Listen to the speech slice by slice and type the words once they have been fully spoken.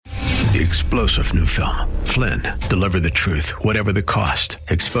the explosive new film, Flynn, Deliver the Truth, Whatever the Cost,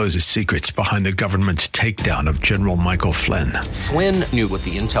 exposes secrets behind the government's takedown of General Michael Flynn. Flynn knew what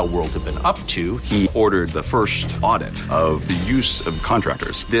the intel world had been up to. He ordered the first audit of the use of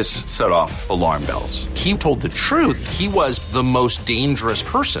contractors. This set off alarm bells. He told the truth. He was the most dangerous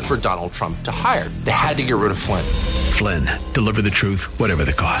person for Donald Trump to hire. They had to get rid of Flynn. Flynn, Deliver the Truth, Whatever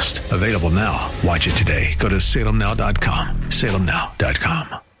the Cost. Available now. Watch it today. Go to salemnow.com.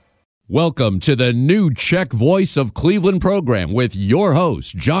 salemnow.com. Welcome to the new Czech Voice of Cleveland program with your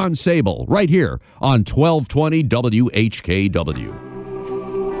host, John Sable, right here on 1220 WHKW.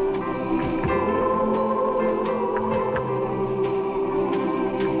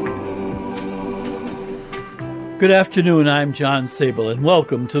 Good afternoon, I'm John Sable, and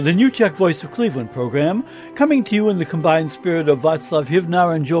welcome to the new Czech Voice of Cleveland program, coming to you in the combined spirit of Václav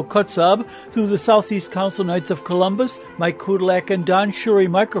Hivnar and Joe Kotzab through the Southeast Council Knights of Columbus, Mike Kudlak and Don Shuri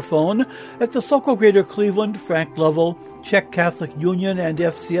microphone at the Sokol Greater Cleveland, Frank Lovell, Czech Catholic Union, and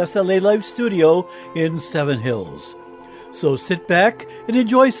FCSLA Live Studio in Seven Hills. So sit back and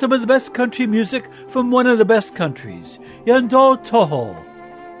enjoy some of the best country music from one of the best countries, Yandol Toho.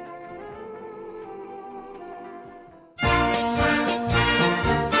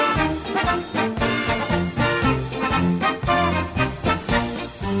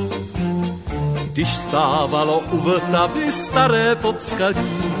 Když stávalo u Vltavy staré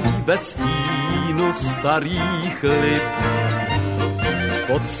podskalí ve stínu starých lip.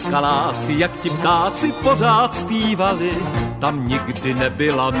 Podskaláci, jak ti ptáci pořád zpívali, tam nikdy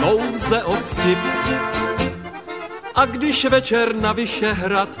nebyla nouze o vtip. A když večer na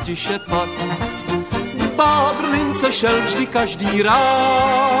Vyšehrad tiše pad, Bábrlince šel vždy každý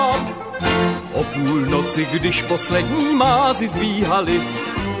rád. O půlnoci, když poslední mázy zdvíhali,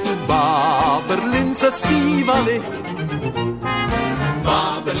 Bábrlince zpívali.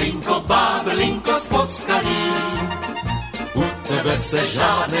 Bábrlinko z podskalí, u tebe se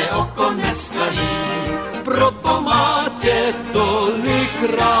žádné oko neskalí, proto má tě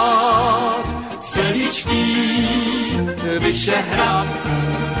tolikrát celičký Vyšehrad.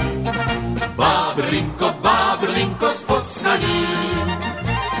 Bábrlinko z podskalí,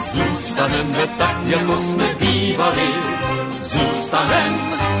 zůstaneme tak, jako jsme bývali, zůstanem,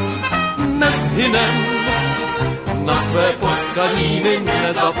 nezhynem, na své podskalí my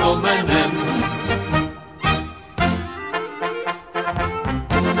nezapomenem.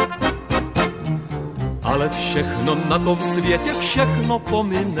 Ale všechno na tom světě, všechno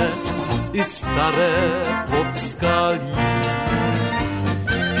pomine, i staré podskalí.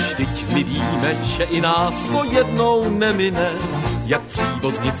 Vždyť my víme, že i nás to jednou nemine, jak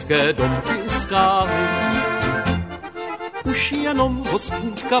přívoznické domky u skály. Už jenom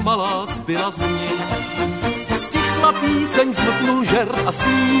hospůdka malá zbyla z ní, stichla píseň, zmlknul žer a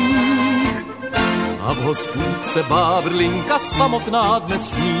smích. A v hospůdce Bábrlinka samotná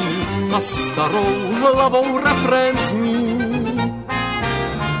dnes sní, a starou hlavou refrén zní.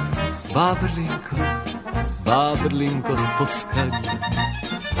 Bábrlinko z podskalí,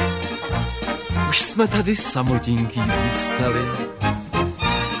 už jsme tady samotinký zůstali,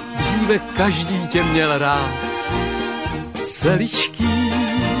 dříve každý tě měl rád, celičký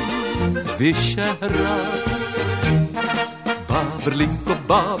Vyšehrad.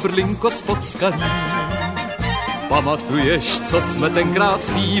 Bábrlinko z podskalí, pamatuješ, co jsme tenkrát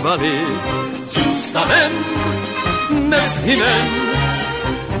zpívali? Zůstanem, nezhynem,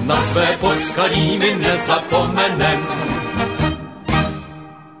 na své podskalí my nezapomenem.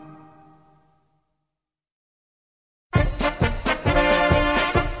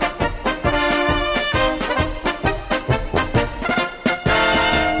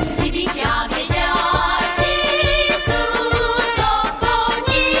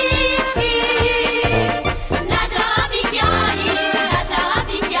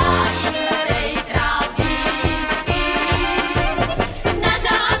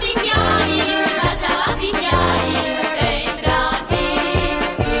 Nažala bych já jim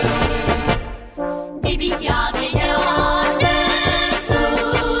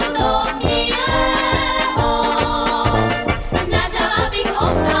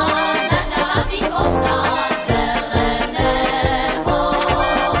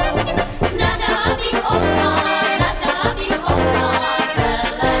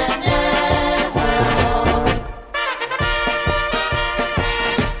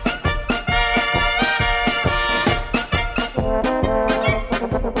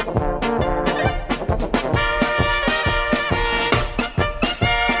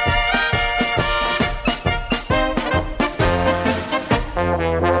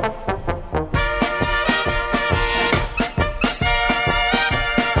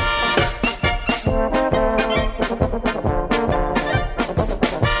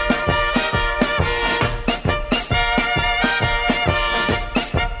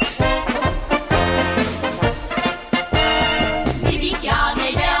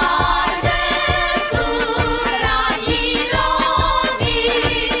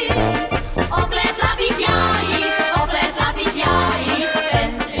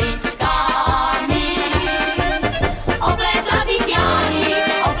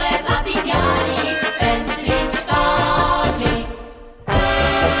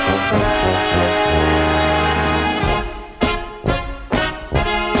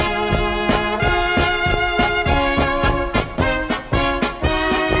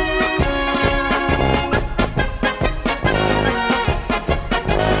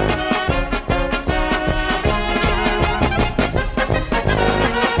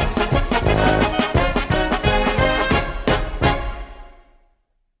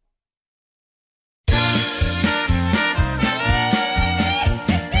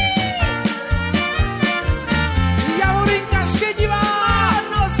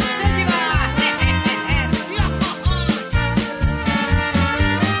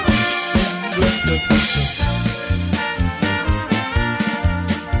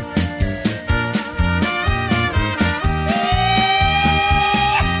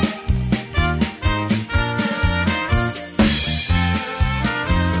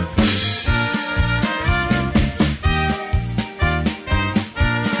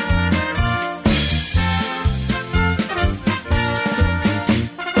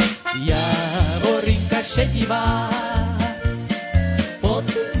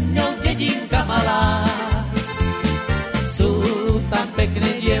ňou dedinka malá. Sú tam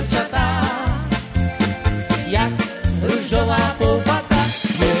pekné dievčatá, jak ružová poupata.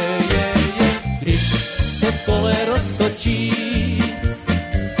 Když se pole roztočí,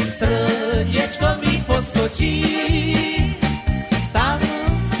 srdiečko mi poskočí. Tam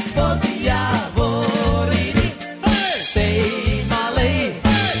spod Javoriny, z tej malej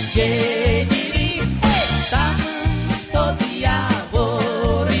dediny, tam spod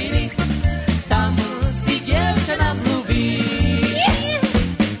Javoriny, tam si dievča namluví.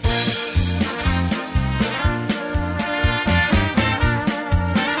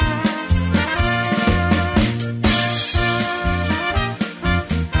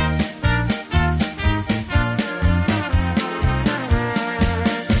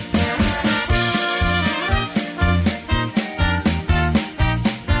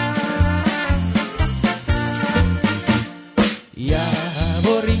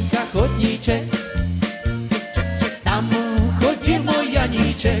 Javorinka chodníček, tam chodil môj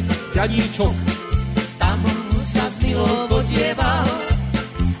Janíček, Janíčok, tam sa z milou odjeval,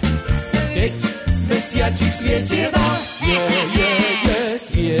 keď mesiačik svietieval.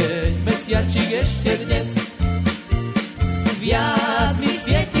 Svieť mesiačik ešte dnes, viac mi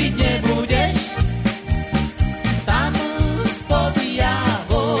svietiť nebudeš. Tam spod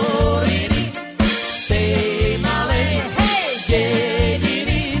Javoriny, z tej malej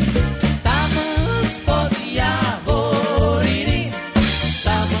dediny, tam spod Javoriny,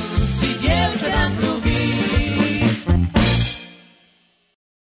 tam si dievča namluví.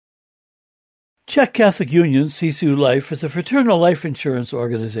 Czech Catholic Union, CCU Life, is a fraternal life insurance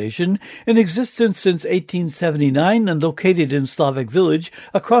organization in existence since 1879 and located in Slavic Village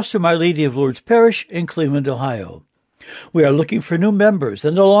across from Our Lady of Lourdes Parish in Cleveland, Ohio. We are looking for new members,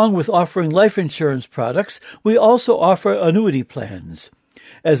 and along with offering life insurance products, we also offer annuity plans.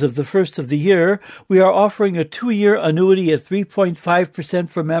 As of the first of the year, we are offering a 2-year annuity at 3.5%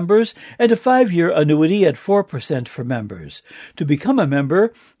 for members and a 5-year annuity at 4% for members. To become a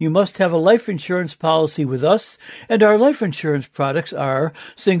member, you must have a life insurance policy with us, and our life insurance products are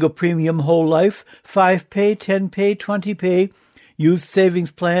single premium whole life, 5-pay, 10-pay, 20-pay, youth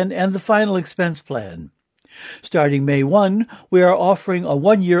savings plan, and the final expense plan. Starting May 1, we are offering a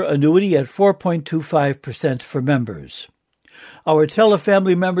 1-year annuity at 4.25% for members. Our Tell a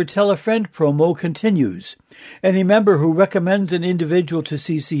Family Member, Tell a Friend promo continues. Any member who recommends an individual to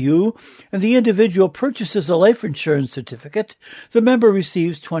CCU and the individual purchases a life insurance certificate, the member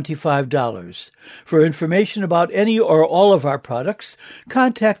receives $25. For information about any or all of our products,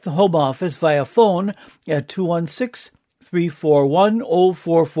 contact the Home Office via phone at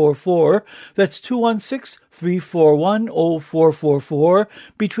 216-341-0444. That's 216-341-0444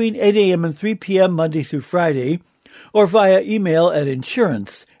 between 8 a.m. and 3 p.m. Monday through Friday, or via email at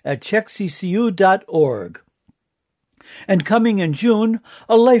insurance@czechccu.org. And coming in June,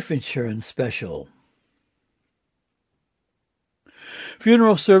 a life insurance special.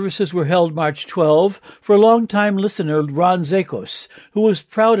 Funeral services were held March 12 for longtime listener Ron Zakos, who was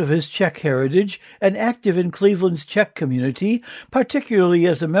proud of his Czech heritage and active in Cleveland's Czech community, particularly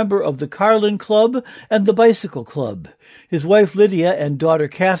as a member of the Carlin Club and the Bicycle Club. His wife Lydia and daughter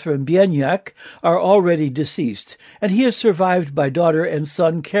Catherine Bieniak are already deceased, and he is survived by daughter and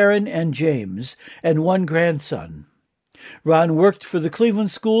son Karen and James, and one grandson. Ron worked for the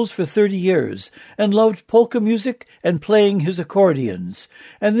Cleveland schools for 30 years and loved polka music and playing his accordions.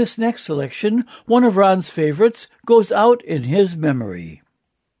 And this next selection, one of Ron's favorites, goes out in his memory.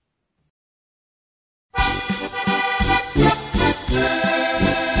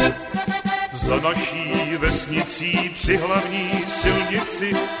 Za naší vesnicí při hlavní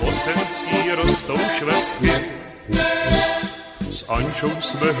silnici Osenský rostou švestky. S Ančou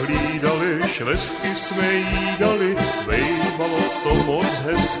jsme hlídali, švestky jsme jídali, bejvalo to moc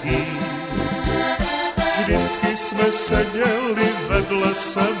hezký. Vždycky jsme seděli vedle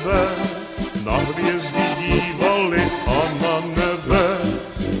sebe, na hvězdy dívali a na nebe.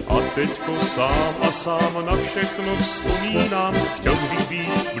 A teďko sám a sám na všechno vzpomínám, chtěl bych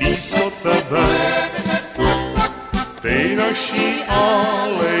být blízko tebe. Tej naší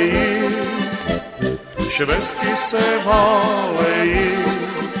aleji, švestky se válejí.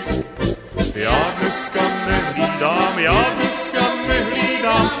 Já dneska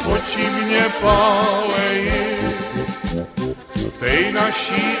nehlídám, oči mě pálejí. V tej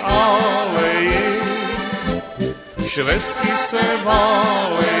naší aleji, švestky se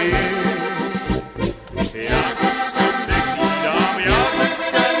válejí. Já dneska nehlídám,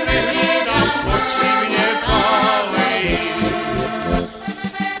 oči mě pálejí.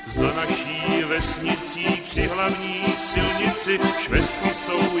 Za naší vesnicí při hlavní silnici švestky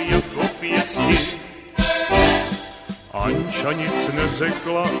jsou Láska nic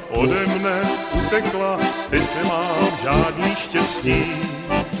neřekla, ode mne utekla, teď nemám žádný štěstí.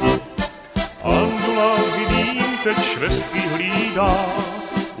 Andula s jiným teď švestky hlídá,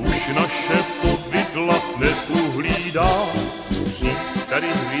 už naše povidla neuhlídá. Dřív tady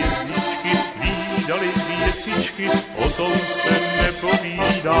hvězdičky vídali věcičky, o tom se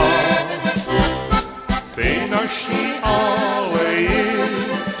nepovídá. V té naší aleji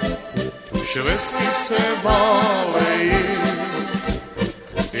švestky se bálejí.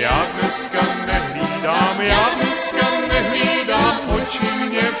 Já dneska nehlídám, oči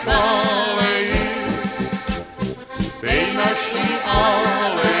mě pálejí. V té naší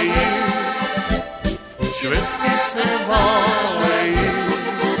aleji švestky se bálejí.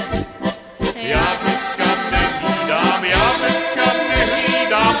 Já dneska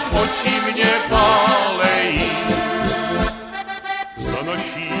nehlídám, oči mě pálejí. Za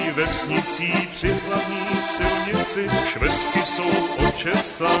naší vesnicí při hlavní silnici švestky jsou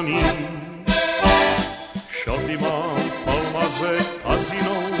očesaný. Šaty mám v palmaře a s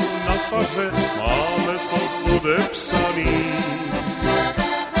jinou na paře, máme to podepsaný.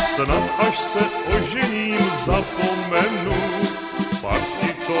 Snad až se ožením zapomenu, pak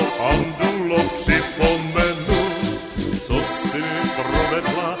ti to, Andulo, připomenu. Co jsi mi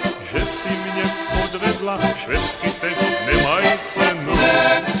provedla, že si mě podvedla, švestky teď nemají cenu.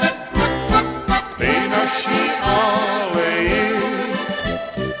 Ty naší aleji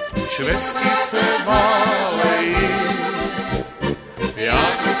švestky se bálejí.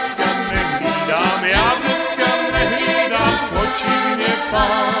 Já dneska nehlídám, oči mě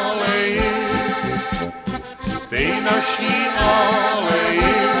pálejí. Ty naší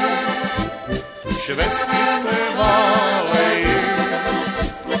aleji švestky se bálejí.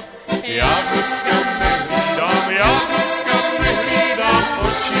 Já dneska nehlídám,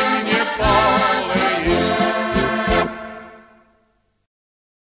 oči mě pálejí.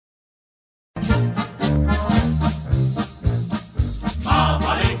 Má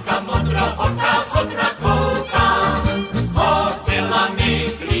malinka modrooká sokna kouká, hodila mi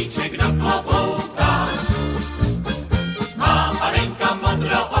klíček do klobouka. Má malinka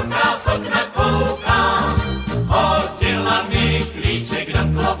modrooká sokna kouká, hodila mi klíček do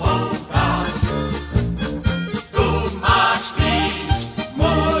klobouka. Tu máš klíč,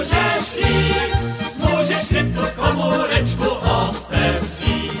 můžeš si tu komůrečku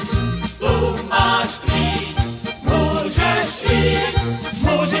otevřít. Tu máš klíč,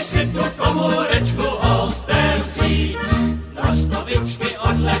 můžeš si tu komůrečku otevřít. Laštovičky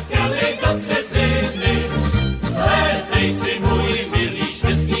odletěly do ciziny, hledej si můj milý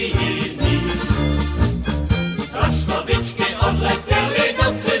štěstí. Laštovičky odletěly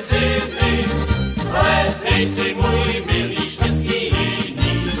do ciziny, hledej si můj milý štěstí.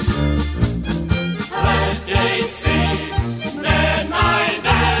 Hledej si,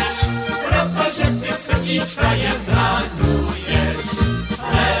 nenajdeš, protože ty srdíčka jen zraňuješ.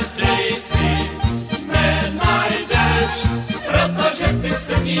 Hledej si, nenajdeš, protože ty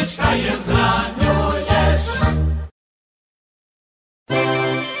srdíčka jen zraňuješ.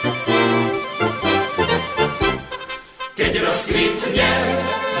 Keď rozkvitne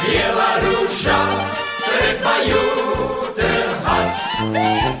biela rúža, treba ju trhať.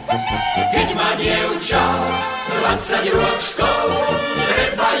 Keď má dievča 20 ročkov,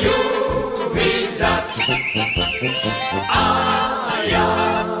 treba ju vydať. A ja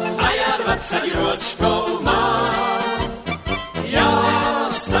 20 ročkov mám. Ja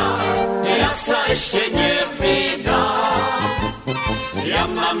sa ešte nevydám. Ja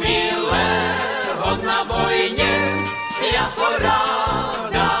mám milého na vojne, ja ho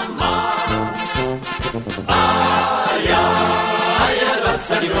ráda mám. A ja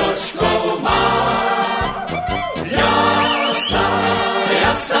 20 ročkov mám. Ja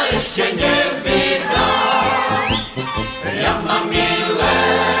sa ešte nevydám. Ja mám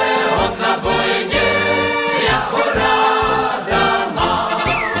milého na vojne, ja ho ráda mám.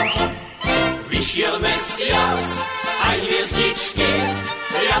 Vyšiel mesiac, aj hviezdičky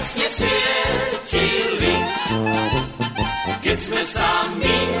jasne svietili. Keď sme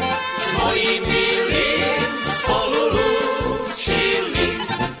sami s mojím milým spolu lúčili.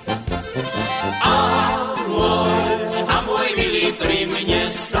 A môj milý pri mne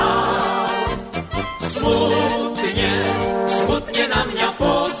stál. Smutne na mňa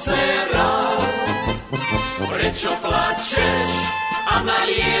pozeral. Prečo plačeš a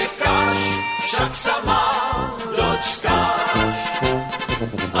nariekaš, však sa má dočkáš.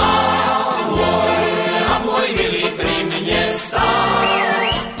 A môj milý pri mne stál.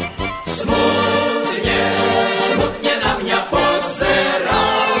 Smutne na mňa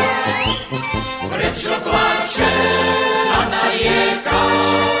pozeral. Prečo plačeš a nariekaš,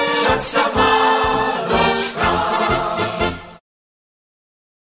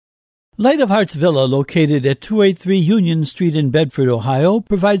 Light of Hearts Villa, located at 283 Union Street in Bedford, Ohio,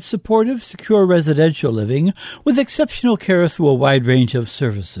 provides supportive, secure residential living with exceptional care through a wide range of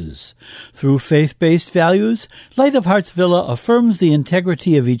services. Through faith-based values, Light of Hearts Villa affirms the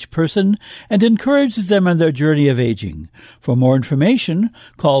integrity of each person and encourages them on their journey of aging. For more information,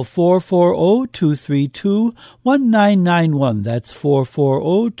 call 440-232-1991. That's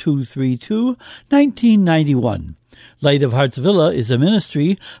 440-232-1991. Light of Hearts Villa is a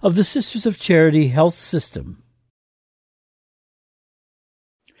ministry of the Sisters of Charity Health System.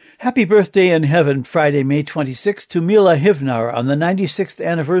 Happy birthday in heaven, Friday, May 26th, to Mila Hivnar on the 96th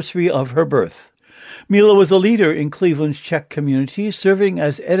anniversary of her birth. Mila was a leader in Cleveland's Czech community, serving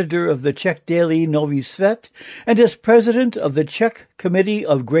as editor of the Czech daily Nový Svět and as president of the Czech Committee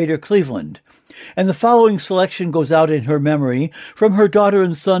of Greater Cleveland. And the following selection goes out in her memory from her daughter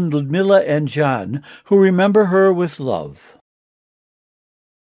and son Ludmila and John, who remember her with love.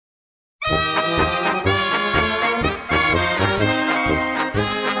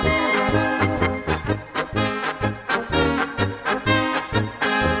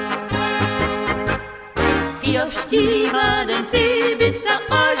 Kioští mládenci by se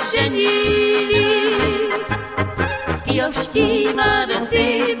oženili. Kioští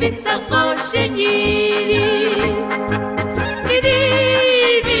mládenci by se oženili.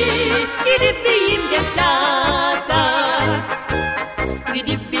 Kdyby jim děvčata,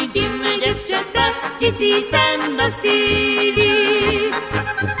 kdyby jim děvčata tisíce nosili.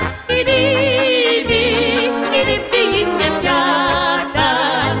 Kdyby jim děvčata,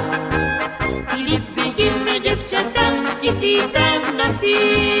 kdyby jim děvčata tisíce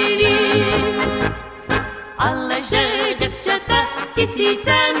nosili. Ale že děvčata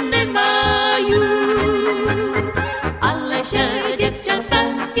tisíce nemají, ale že děvčata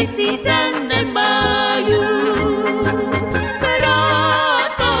tisíce nemají.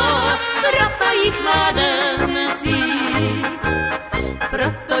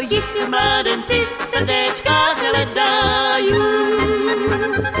 Proto jich mládenci v srdéčkách hledají.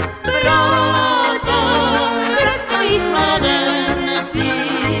 Proto jich mládenci,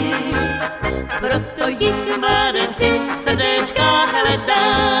 proto jich mládenci v srdéčkách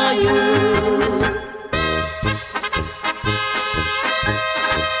hledají.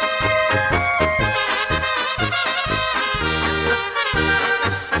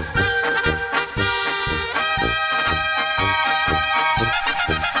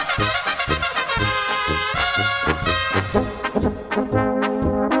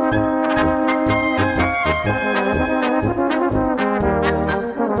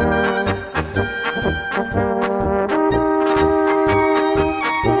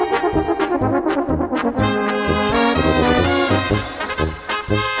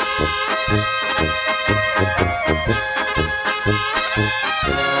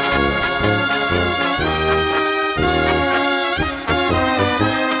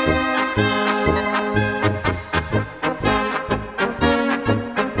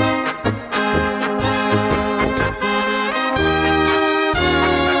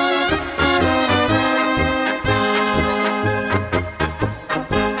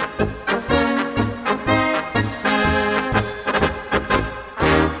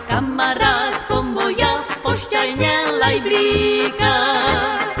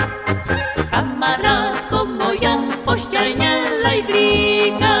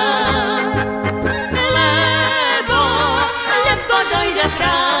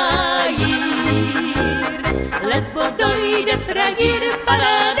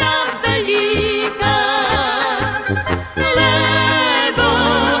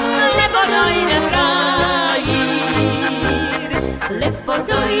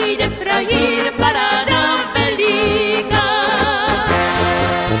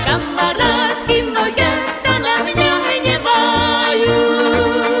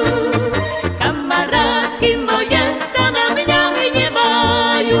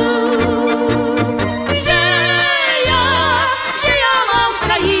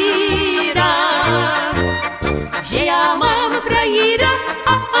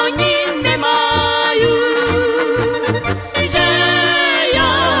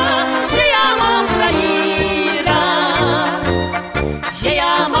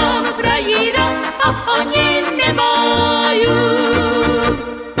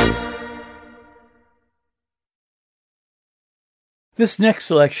 This next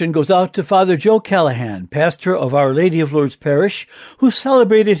selection goes out to Father Joe Callahan, pastor of Our Lady of Lourdes Parish, who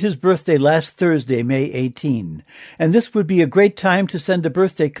celebrated his birthday last Thursday, May 18. And this would be a great time to send a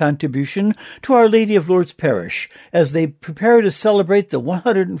birthday contribution to Our Lady of Lourdes Parish as they prepare to celebrate the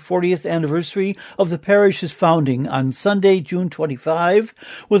 140th anniversary of the parish's founding on Sunday, June 25,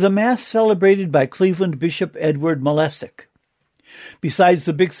 with a Mass celebrated by Cleveland Bishop Edward Malesic. Besides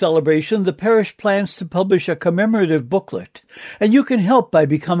the big celebration, the parish plans to publish a commemorative booklet, and you can help by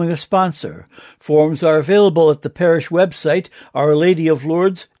becoming a sponsor. Forms are available at the parish website,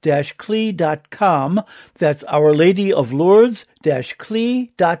 ourladyoflourdes-clee.com. That's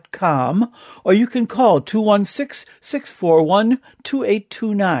ourladyoflourdes-clee.com, or you can call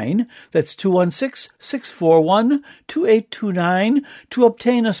 216-641-2829. That's 216-641-2829 to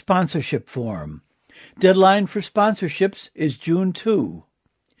obtain a sponsorship form. Deadline for sponsorships is June 2.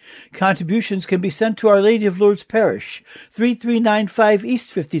 Contributions can be sent to Our Lady of Lourdes Parish, 3395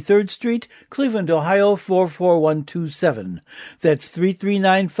 East 53rd Street, Cleveland, Ohio 44127. That's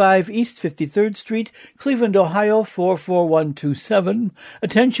 3395 East 53rd Street, Cleveland, Ohio 44127.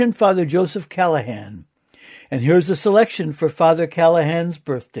 Attention, Father Joseph Callahan. And here's a selection for Father Callahan's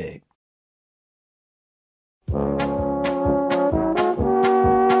birthday.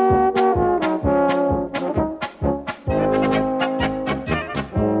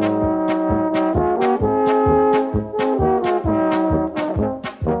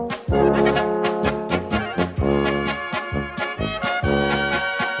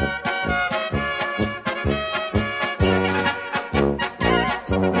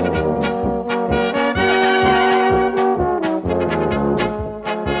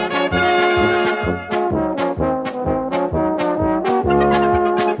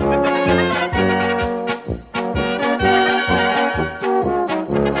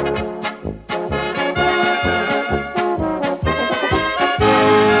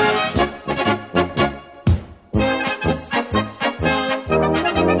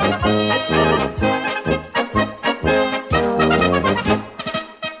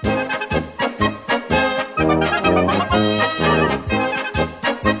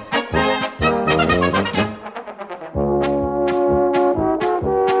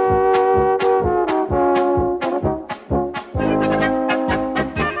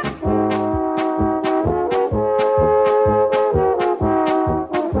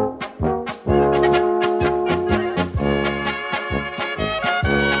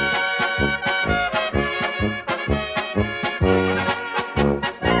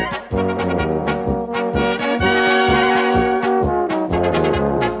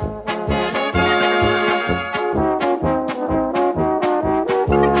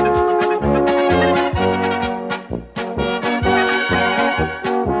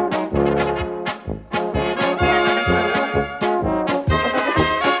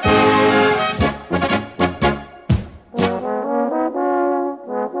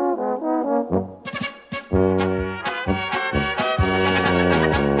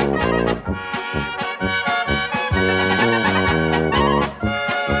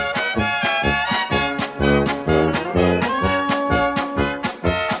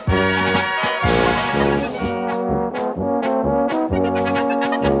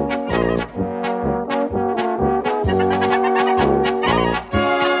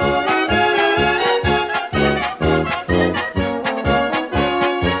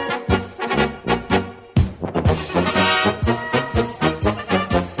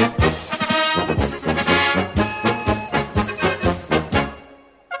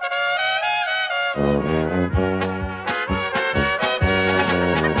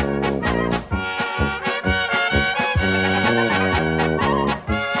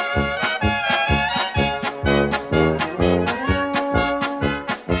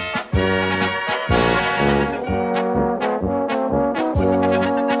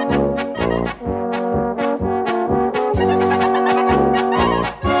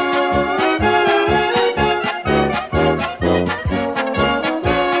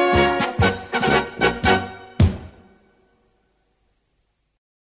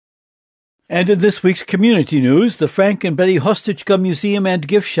 And in this week's community news, the Frank and Betty Hostichka Museum and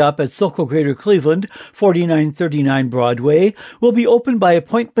Gift Shop at Silco Greater Cleveland, 4939 Broadway, will be open by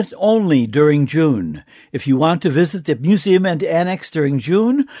appointment only during June. If you want to visit the museum and annex during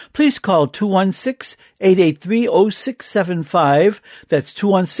June, please call 216-883-0675. That's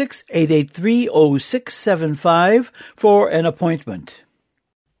 216-883-0675 for an appointment.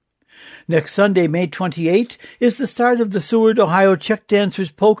 Next Sunday, May 28, is the start of the Seward, Ohio Czech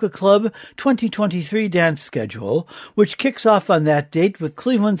Dancers Polka Club 2023 dance schedule, which kicks off on that date with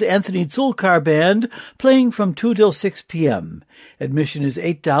Cleveland's Anthony Zulkar Band playing from 2 till 6 p.m. Admission is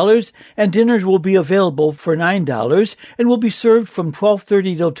 $8, and dinners will be available for $9 and will be served from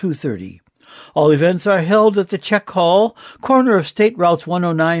 12:30 till 2:30. All events are held at the Czech Hall, corner of State Routes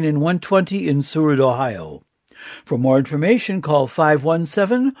 109 and 120 in Seward, Ohio. For more information, call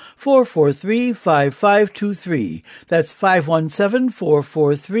 517-443-5523. That's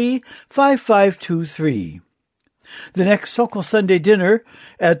 517-443-5523. The next Sokol Sunday dinner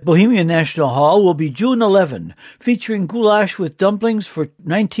at Bohemian National Hall will be June 11, featuring goulash with dumplings for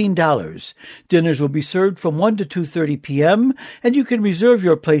 $19. Dinners will be served from 1 to 2:30 p.m., and you can reserve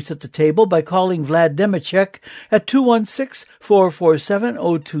your place at the table by calling Vlad Nemecek at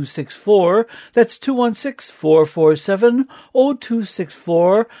 216-447-0264. That's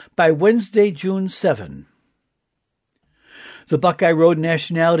 216-447-0264 by Wednesday, June 7. The Buckeye Road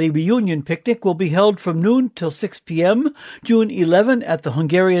Nationality Reunion Picnic will be held from noon till 6 p.m., June 11 at the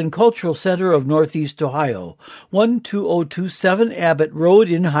Hungarian Cultural Center of Northeast Ohio, 12027 Abbott Road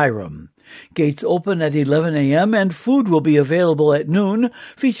in Hiram. Gates open at 11 a.m. and food will be available at noon,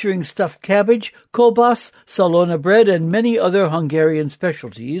 featuring stuffed cabbage, kolbas, salona bread, and many other Hungarian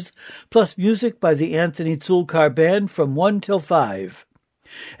specialties, plus music by the Anthony Zulkar Band from 1 till 5.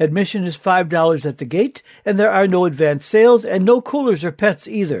 Admission is $5 at the gate, and there are no advance sales and no coolers or pets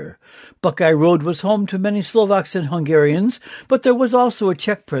either. Buckeye Road was home to many Slovaks and Hungarians, but there was also a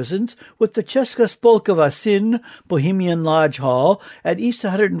Czech presence with the Česká Spolková Syn Bohemian Lodge Hall at East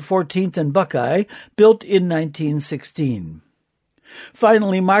 114th and Buckeye, built in 1916.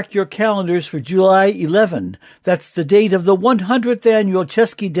 Finally, mark your calendars for July 11. That's the date of the 100th annual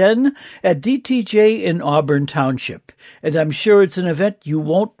Český Den at DTJ in Auburn Township. And I'm sure it's an event you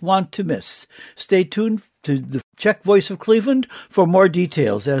won't want to miss. Stay tuned to the Czech Voice of Cleveland for more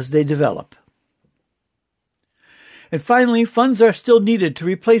details as they develop. And finally, funds are still needed to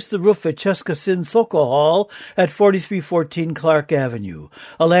replace the roof at Česká Syn Sokol Hall at 4314 Clark Avenue,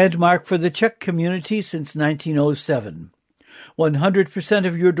 a landmark for the Czech community since 1907. 100%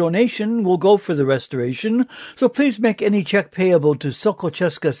 of your donation will go for the restoration, so please make any check payable to Sokol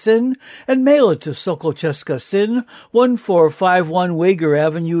Česká Syn and mail it to Sokol Česká Syn, 1451 Wager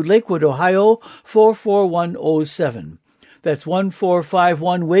Avenue, Lakewood, Ohio, 44107. That's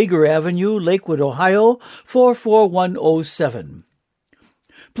 1451 Wager Avenue, Lakewood, Ohio, 44107.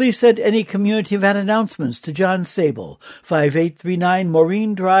 Please send any community event announcements to John Sable, 5839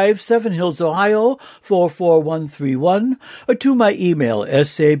 Maureen Drive, Seven Hills, Ohio, 44131, or to my email,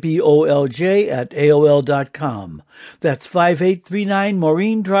 sabolj@aol.com. That's 5839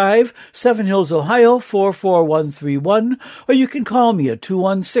 Maureen Drive, Seven Hills, Ohio, 44131, or you can call me at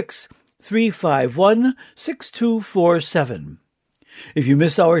 216-351-6247. If you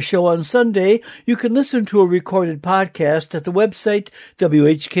miss our show on Sunday, you can listen to a recorded podcast at the website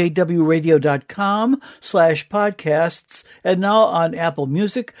whkwradio.com/podcasts and now on Apple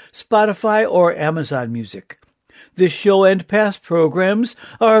Music, Spotify, or Amazon Music. This show and past programs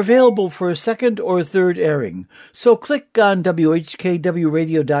are available for a second or third airing, so click on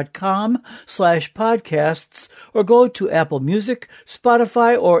whkwradio.com/podcasts or go to Apple Music,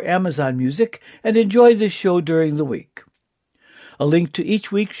 Spotify, or Amazon Music and enjoy this show during the week. A link to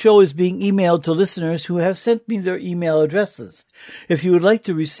each week's show is being emailed to listeners who have sent me their email addresses. If you would like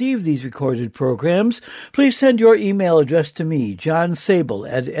to receive these recorded programs, please send your email address to me, John Sable,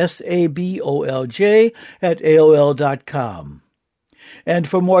 at sabolj@aol.com. And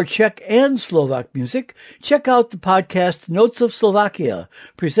for more Czech and Slovak music, check out the podcast Notes of Slovakia,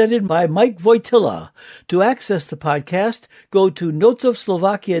 presented by Mike Wojtyla. To access the podcast, go to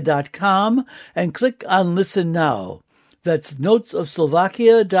notesofslovakia.com and click on Listen Now. That's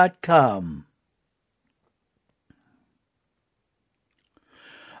notesofslovakia.com.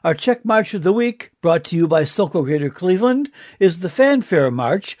 Our Czech March of the Week, brought to you by Sokol Greater Cleveland, is the Fanfare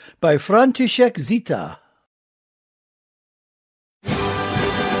March by František Zita.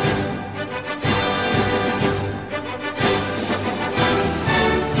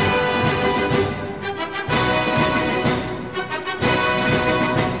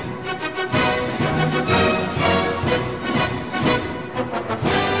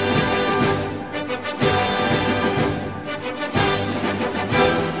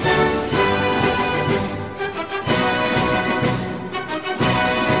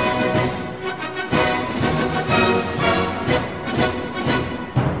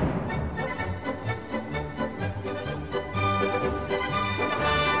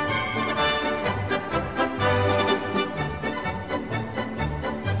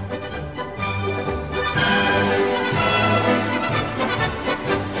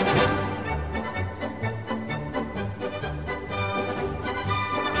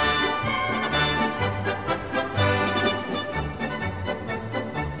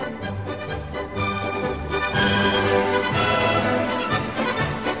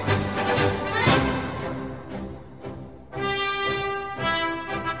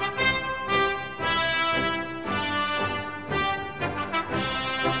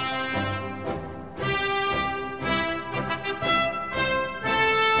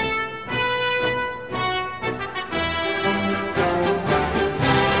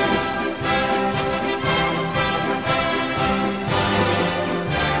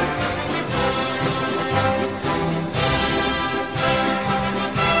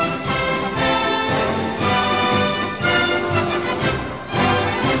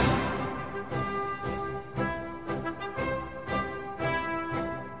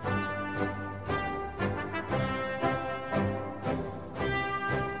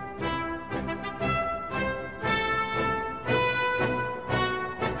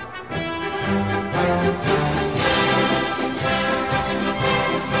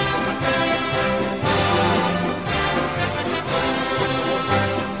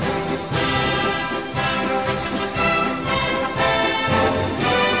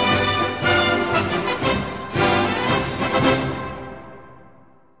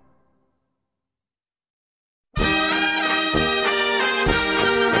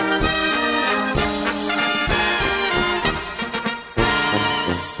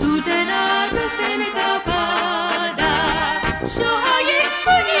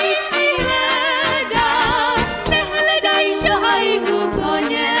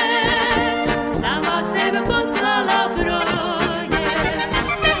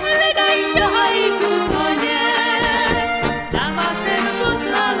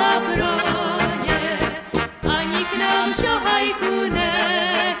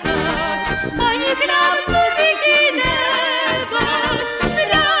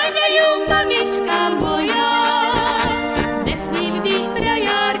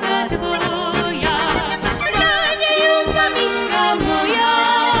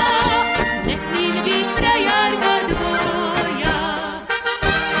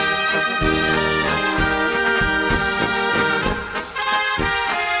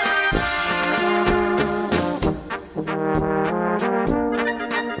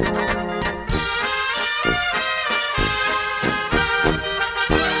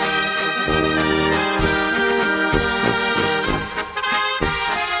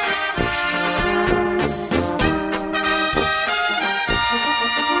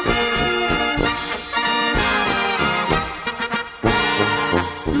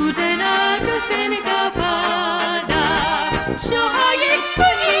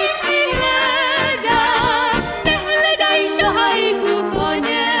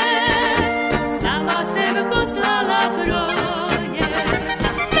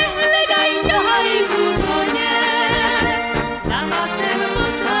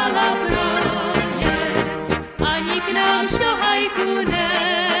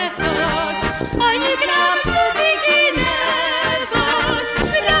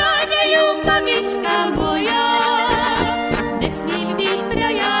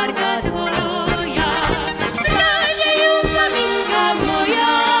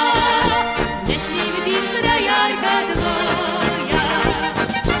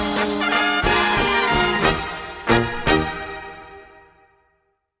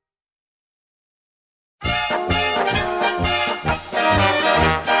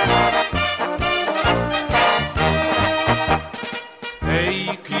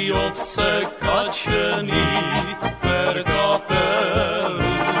 Hej, kijovce kačený per kapelu,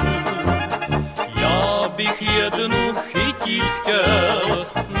 já bych jednu chytit chtěl,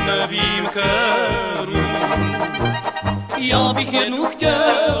 nevím kterou. Já bych jednu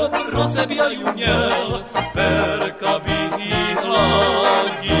chtěl, pro sebe ju měl, perka bych jí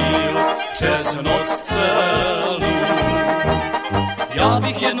hladil přes noc celou. Já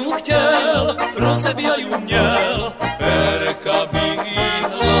bych jednu chtěl, pro sebe ju měl, perka bych jí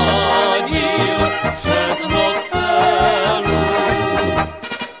hladil přes noc celou.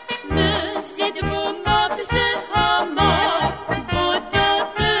 Mezi dvoma břehama voda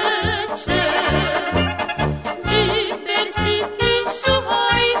teče, vyber si ty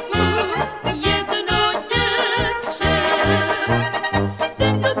šuhajku, jedno děvče.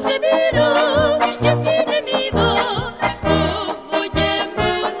 Ten, kdo přebírá, štěstí nemývá, po vodě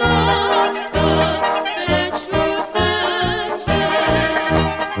mu nastat, preč uteče.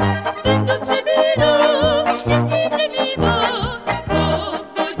 Ten, kdo přebírá, štěstí nemývá, po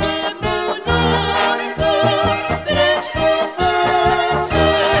vodě mu nastat, preč uteče.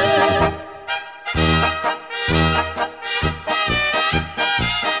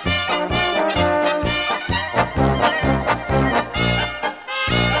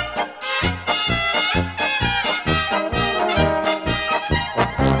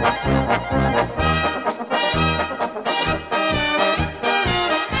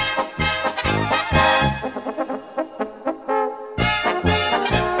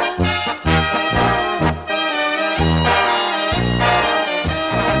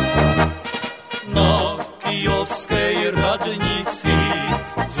 Na kijovské radnici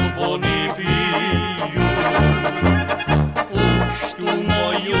zvony bijú. Už tu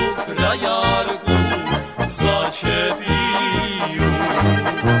moju krajárku začepíjú.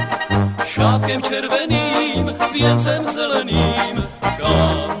 Šátkem červeným, věncem zeleným,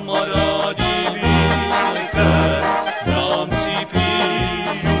 kamarádi víte, nám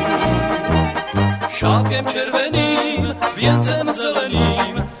připíjú. Šátkem červeným, věncem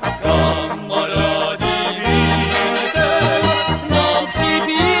zeleným, kamarádi víte, nám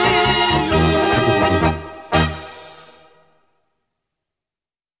připíjú.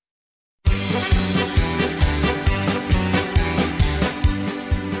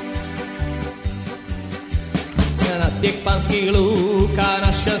 Na těch panských lůkách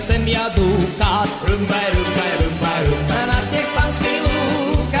našel jsem já důkat. Rumbaj, rumbaj, rumbaj, rumbaj. Na těch panských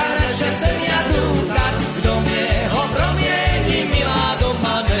lůkách našel jsem já důkat. Kdo mě ho promění, milá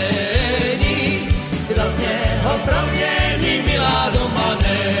doma není. Kdo mě ho promění, milá doma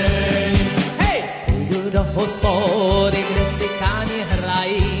není. Hej! Půjdu do hospody, kde cikáni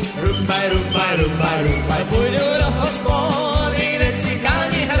hrají. Rumbaj, rumbaj, rumbaj, rumbaj. Půjdu do hospody, kde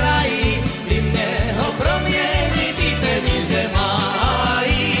cikáni hrají. Kdy mě ho promění, ty peníze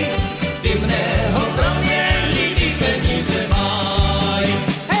mají. Kdy mě ho promění, ty peníze mají.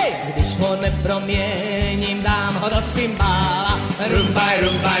 Hej! Když ho neproměním, dám ho do cymbála. Rumbaj,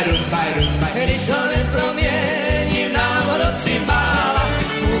 rumbaj, rumbaj, rumbaj. Když ho neproměním, dám ho do cymbála.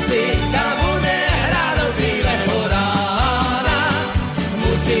 Muzika bude hrát do bílého rána.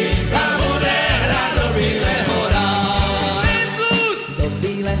 Muzika bude hrát do bílého rána. Do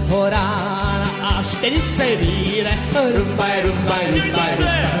bílého rána až teď se víre. Rumbaj, rumbaj, rumbaj,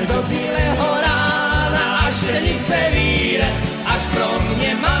 rumbaj. Do bílého rána až teď se víre. Až pro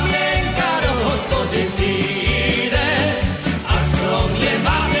mě maměnka do hospody přijde. Až pro mě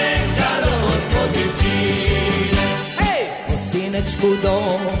maměnka do hospody přijde. Hej! Od synečku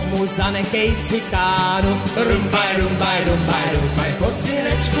domů zanechej cikánu. Rumbaj, rumbaj, rumbaj, rumbaj. Od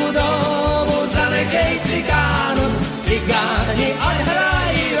synečku domů zanechej cikánu. Cikáni ať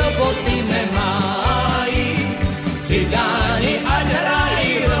hrají, roboty nemají. Cikáni ať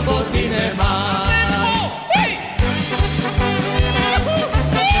hrají, roboty nemají.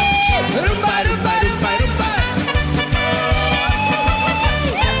 Rumbaj, rumbaj, rumbaj, rumbaj.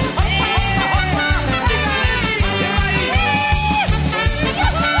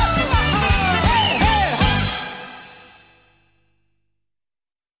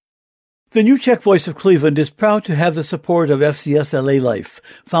 The New Czech Voice of Cleveland is proud to have the support of FCS LA Life,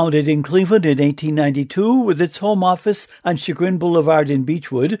 founded in Cleveland in 1892 with its home office on Chagrin Boulevard in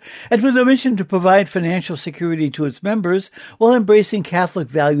Beechwood, and with a mission to provide financial security to its members while embracing Catholic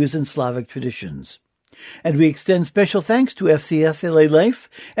values and Slavic traditions. And we extend special thanks to FCS LA Life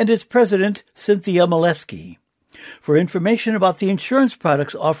and its president, Cynthia Molesky. For information about the insurance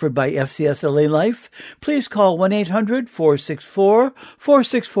products offered by FCSLA Life, please call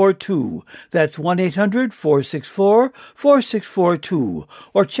 1-800-464-4642. That's 1-800-464-4642.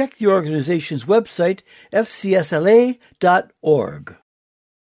 Or check the organization's website, fcsla.org.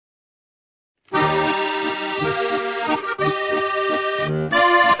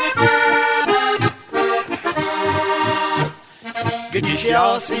 Když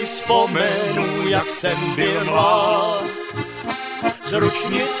já si vzpomenu, jak jsem byl mlád, z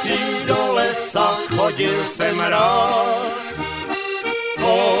ručnicí do lesa chodil jsem rád.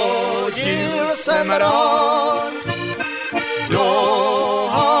 Chodil jsem rád do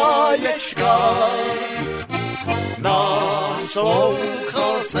háječka,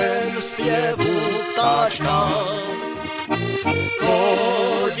 naslouchal jsem zpěvu ptáčka.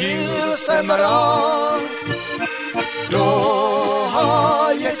 Chodil jsem rád do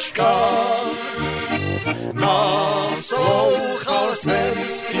háječka, naslouchal jsem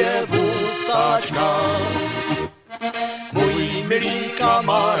zpěvu ptáčka. Můj milý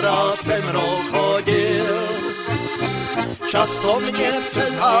kamarád se mnou chodil, často mě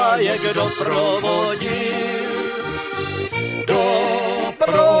přes hájek doprovodil.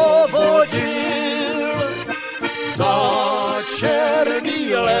 Doprovodil za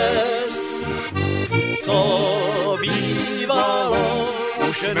černý les, co bývalo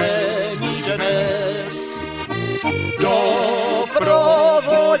už není dnes. Doprovodil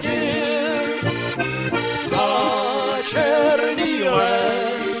za černý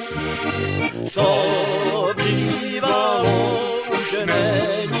les, co bývalo už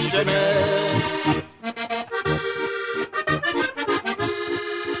není dnes.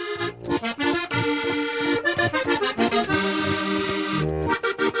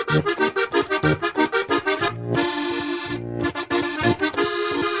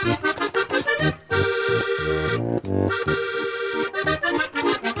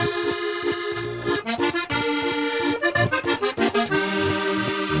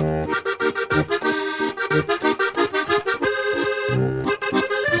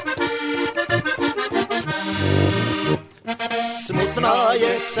 Smutná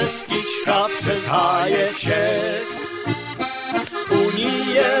je cestička přes háječek, u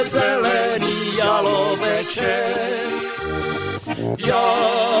ní je zelený jaloveček.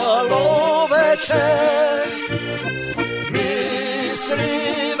 Jaloveček, mysliveček,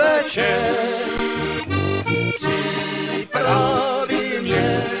 připraví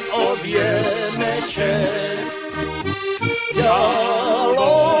mě o věneček.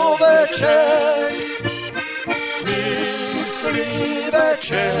 Jaloveček, mysliveček,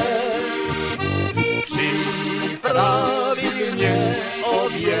 připraví mě o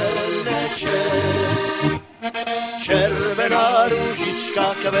věneček. Červená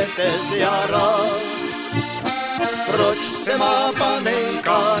růžička kvete z jara, proč se má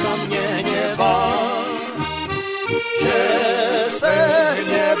panenka na mě hněvá? Že se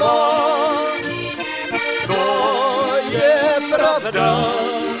hněvá, to je pravda.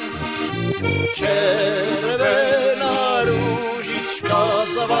 Červená růžička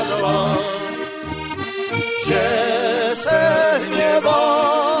zavadla, že se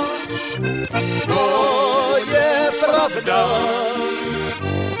hněvá, to je pravda.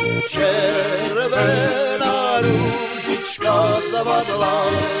 Červená růžička zavadla.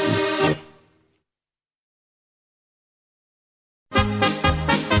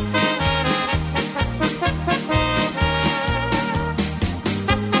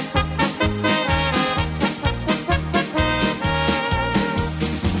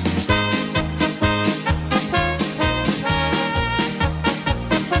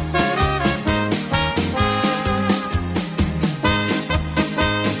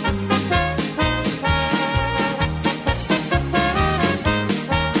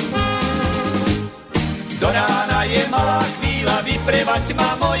 Vyprevať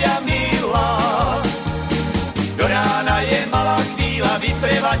ma moja milá. Do rána je malá chvíľa,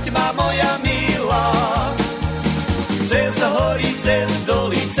 vyprevať ma moja milá. Cez hory, cez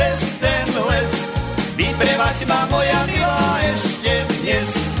doly, cez ten les, vyprevať ma moja milá ešte dnes.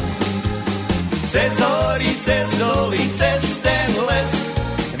 Cez hory, cez doly, cez ten les,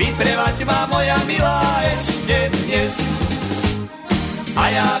 vyprevať ma moja milá ešte dnes. A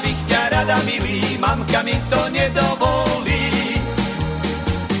ja bych ťa rada milý, mamka mi to nedovolí.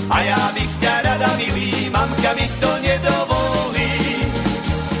 A ja bych ťa rada milý, mamka mi to nedovolí.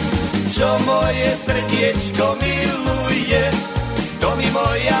 Čo moje srdiečko miluje, to mi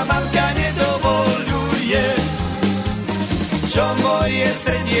moja mamka nedovoluje. Čo moje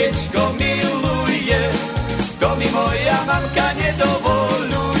srdiečko miluje, to mi moja mamka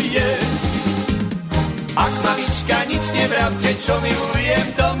nedovoluje. Ak mamička nevravte, čo milujem,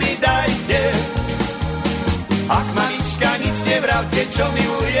 to mi dajte. Ak mamička, nič nevravte, čo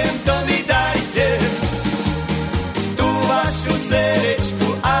milujem, to mi dajte. Tú vašu dcerečku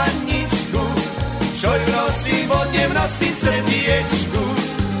Aničku, čo ju nosím vodne v noci srdiečku.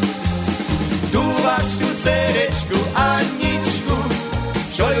 Tú vašu dcerečku Aničku,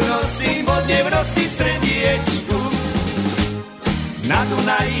 čo ju nosím vodne v noci srdiečku. Na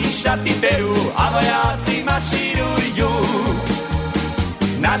Dunaji šaty perú a vojáci mašírujú.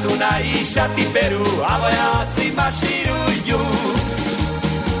 Na Dunaji šaty perú a vojáci mašírujú.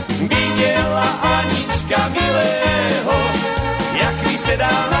 Videla Anička milého, jak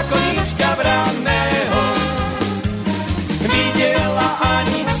vysedal na koníčka branného. Videla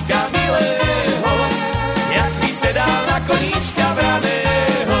Anička milého, jak vysedal na koníčka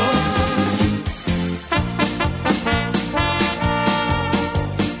branného.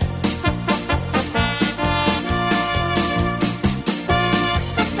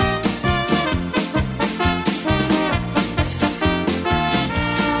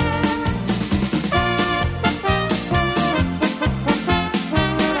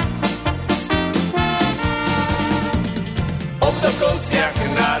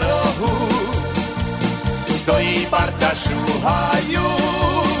 Na rohu stojí parta šúhajú,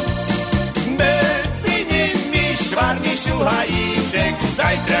 medzi nimi švarný šúhajíček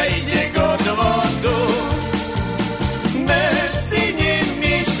zajtra ide k odvodu. Medzi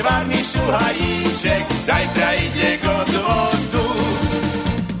nimi švarný šúhajíček zajtra ide k odvodu.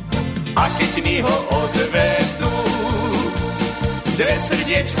 A keď mi ho odvedú, dve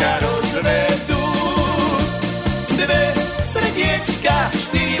srdiečka rozvedú. Dve srdiečka,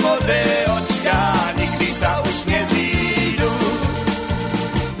 štyri modré očka, nikdy sa už nezídu.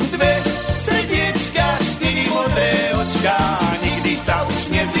 Dve srdiečka, štyri modré očka, nikdy sa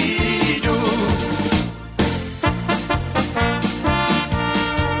už nezídu.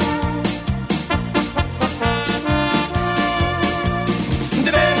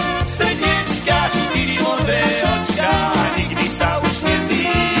 Dve srdiečka, štyri modré očka, nikdy sa už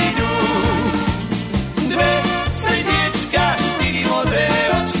nezídu. Dve srdiečka, štyri modré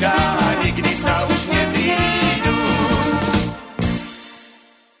očka, nikdy sa už nezídu.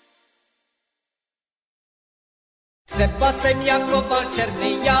 Třeba jsem jako val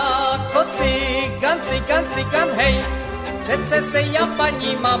černý, jako cigan, cigan, cigan, hej. Přece se já,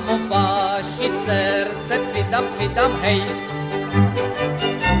 paní mamo, vaši dcerce přidám, přidám, hej.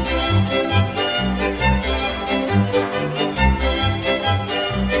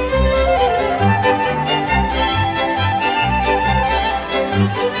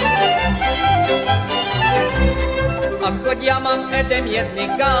 A choď já mám edem jedny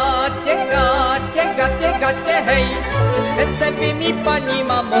gátě, gátě, gátě, gátě, hej. Přece by mi, paní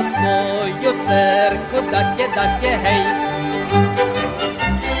mamo, svoju dcerku datě, datě, hej.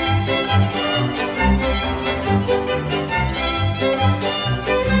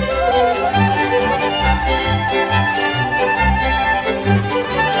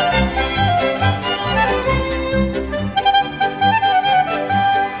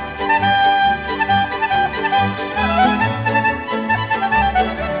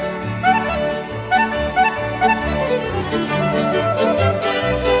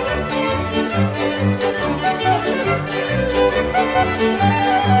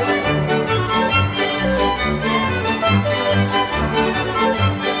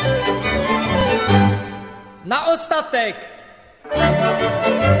 Na ostatek!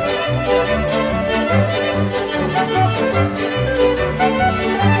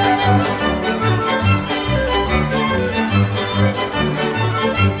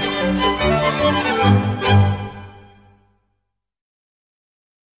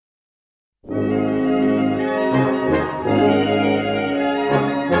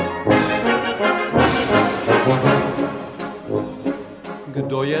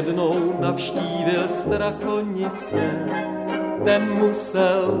 Kdo jednou navštívil Strachonice, ten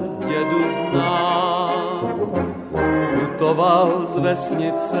musel dědu znát. Putoval z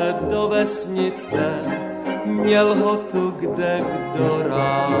vesnice do vesnice, měl ho tu kde kdo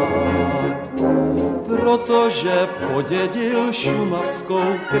rád. Protože podědil šumavskou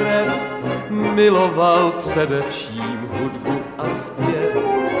krev, miloval především hudbu a zpěv.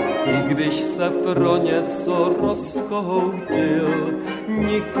 I když se pro něco rozkohoutil,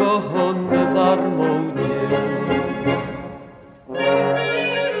 nikoho nezarmoutil.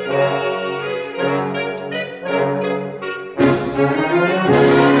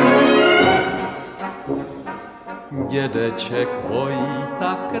 Dědeček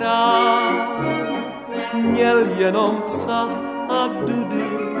Vojta Král měl jenom psa a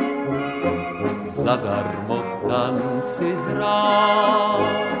dudy, zadarmo tanci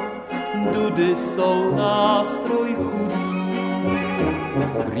hrát. Dudy jsou nástroj chudý,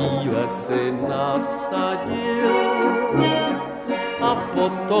 brýle si nasadil a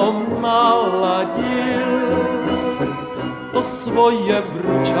potom naladil to svoje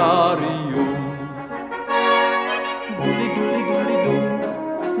bručárium. Duli, duli, duli, dum,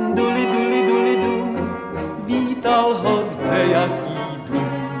 duli, duli, duli, dum, vítal ho kdejaký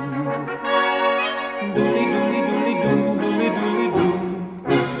dům. Duli, duli, duli, dum, duli, duli, dum.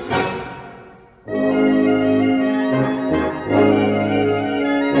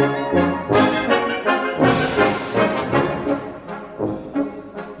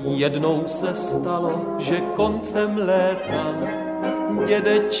 Jednou se stalo, že koncem léta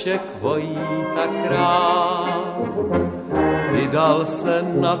dědeček Vojta Král vydal se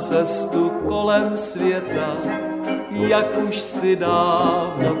na cestu kolem světa, jak už si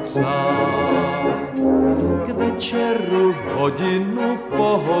dávno přál. K večeru hodinu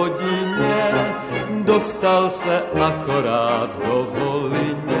po hodině dostal se akorát do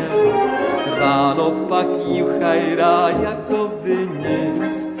Volyně. Ráno pak juchajrá jako by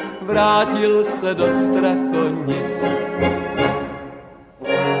nic, vrátil se do Strachonic.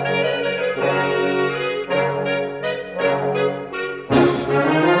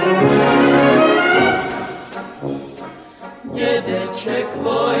 Dědeček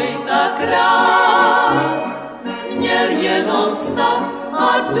Vojta Král měl jenom psa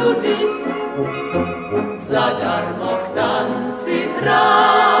a dudy, zadarmo k tanci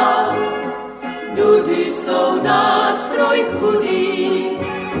hrál. Dudy jsou nástroj chudý,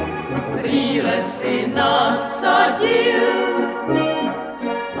 brýle si nasadil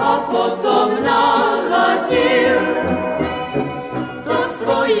a potom naladil to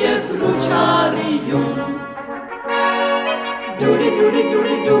svoje bručárium. Duli, duli,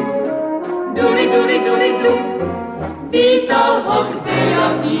 duli, dum, duli, duli, duli, dum, vítal ho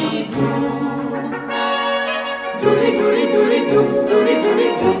kdejaký dům. Duli, duli, duli, dum, duli, duli,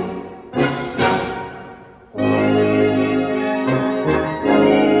 dum.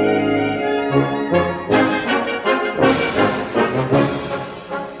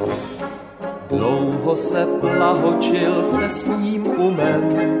 Dlouho se plahočil se svým umem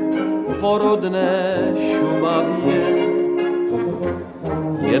po rodné Šumavě.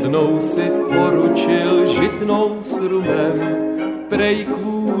 Jednou si poručil žitnou s rumem, prej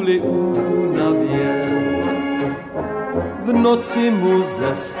kvůli únavě. V noci mu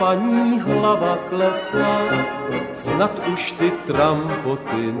ze spaní hlava klesla, snad už ty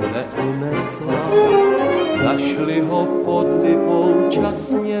trampoty neunesla. Našli ho pod Lipou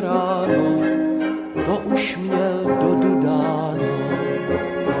časně ráno, to už měl dodudáno.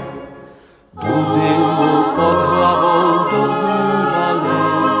 Dudy mu pod hlavou doznívaly,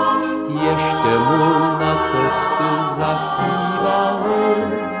 ještě mu na cestu zaspívaly.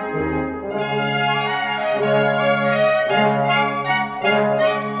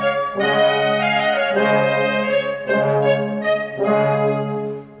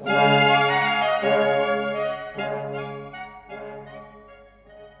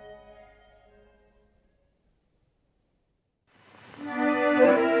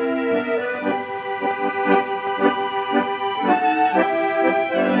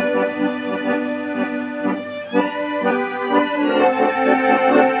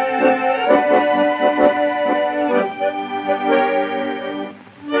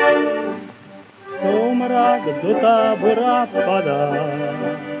 Do tábora padá,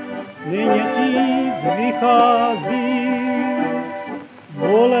 nynější vychází,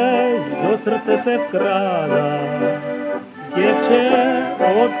 bolest do srdce se vkrádá, děvče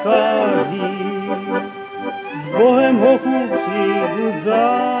odchází, s Bohem hochu přijdu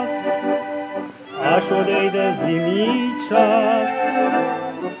zas, až odejde zimní čas,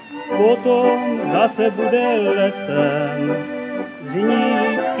 potom zase bude lesem,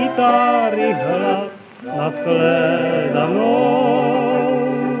 zní kytáry hlas. Nashledanou,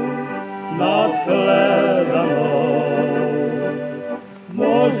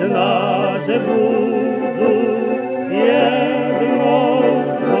 možná, že budu jednou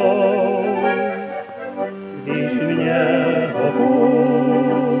znou, když mě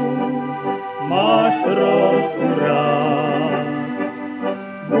máš trošku rád,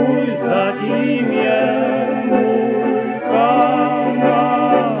 buď zatím je můj kamarád.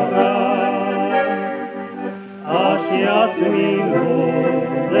 Jasmín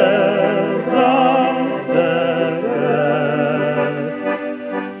bude zase kvést,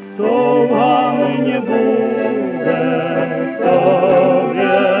 touha mě bude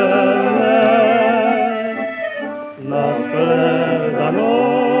tobě nést. Nashledanou,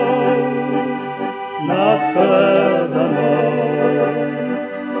 nashledanou.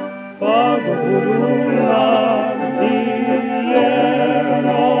 budu navždy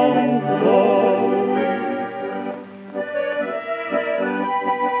jenom tvou.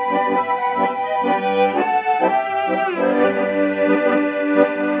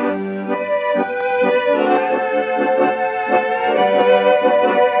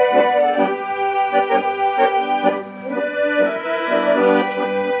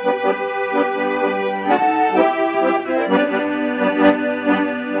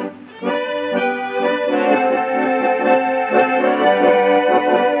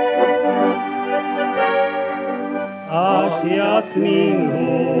 Jasný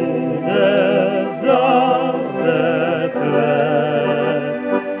bude zavetle,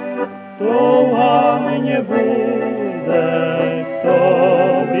 touha mě bude k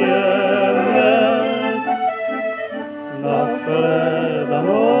tobě vést.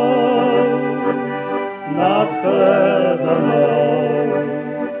 Nashledanou,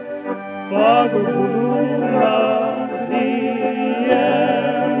 pak budu navždy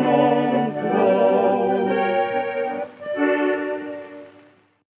jenom tvou.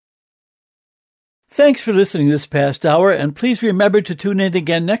 Thanks for listening this past hour, and please remember to tune in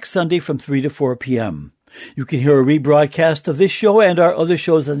again next Sunday from 3 to 4 p.m. You can hear a rebroadcast of this show and our other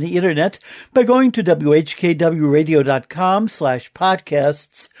shows on the internet by going to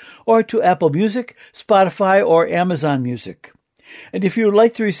whkwradio.com/podcasts or to Apple Music, Spotify, or Amazon Music. And if you would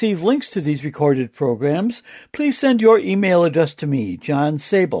like to receive links to these recorded programs, please send your email address to me, John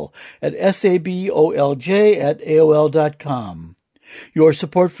Sabol, at sabolj@aol.com. Your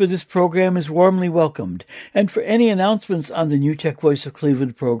support for this program is warmly welcomed, and for any announcements on the New Czech Voice of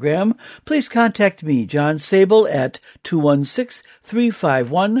Cleveland program, please contact me, John Sabol, at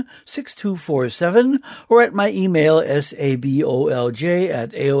 216-351-6247, or at my email,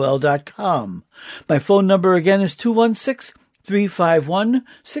 sabolj@aol.com. My phone number again is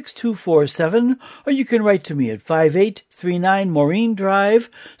 216-351-6247, or you can write to me at 5839 Maureen Drive,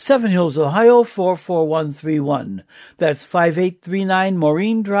 Seven Hills, Ohio, 44131. That's 5839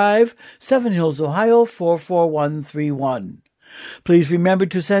 Maureen Drive, Seven Hills, Ohio, 44131. Please remember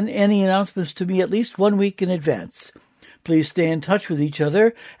to send any announcements to me at least 1 week in advance. Please stay in touch with each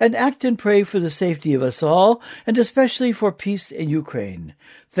other and act and pray for the safety of us all, and especially for peace in Ukraine.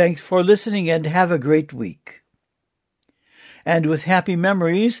 Thanks for listening, and have a great week. And with happy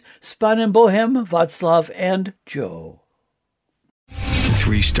memories, S Panem Bohem, Václav, and Joe.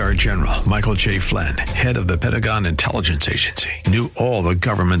 3-star General Michael J. Flynn, head of the Pentagon Intelligence Agency, knew all the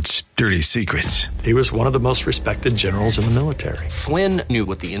government's dirty secrets. He was one of the most respected generals in the military. Flynn knew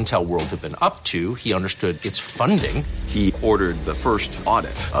what the intel world had been up to. He understood its funding. He ordered the first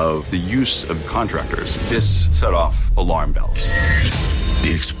audit of the use of contractors. This set off alarm bells.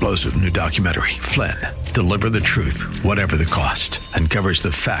 The explosive new documentary, Flynn, Deliver the Truth, Whatever the Cost, uncovers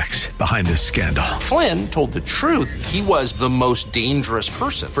the facts behind this scandal. Flynn told the truth. He was the most dangerous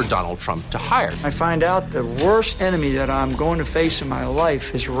person for Donald Trump to hire. I find out the worst enemy that I'm going to face in my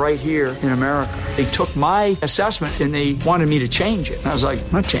life is right here in America. They took my assessment and they wanted me to change it. And I was like,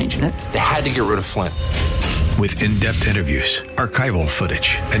 I'm not changing it. They had to get rid of Flynn. With in-depth interviews, archival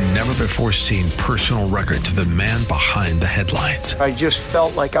footage, and never-before-seen personal records of the man behind the headlines. I just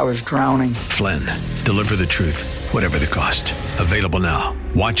felt like I was drowning. Flynn, Deliver the Truth, Whatever the Cost. Available now.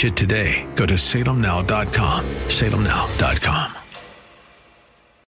 Watch it today. Go to salemnow.com. salemnow.com.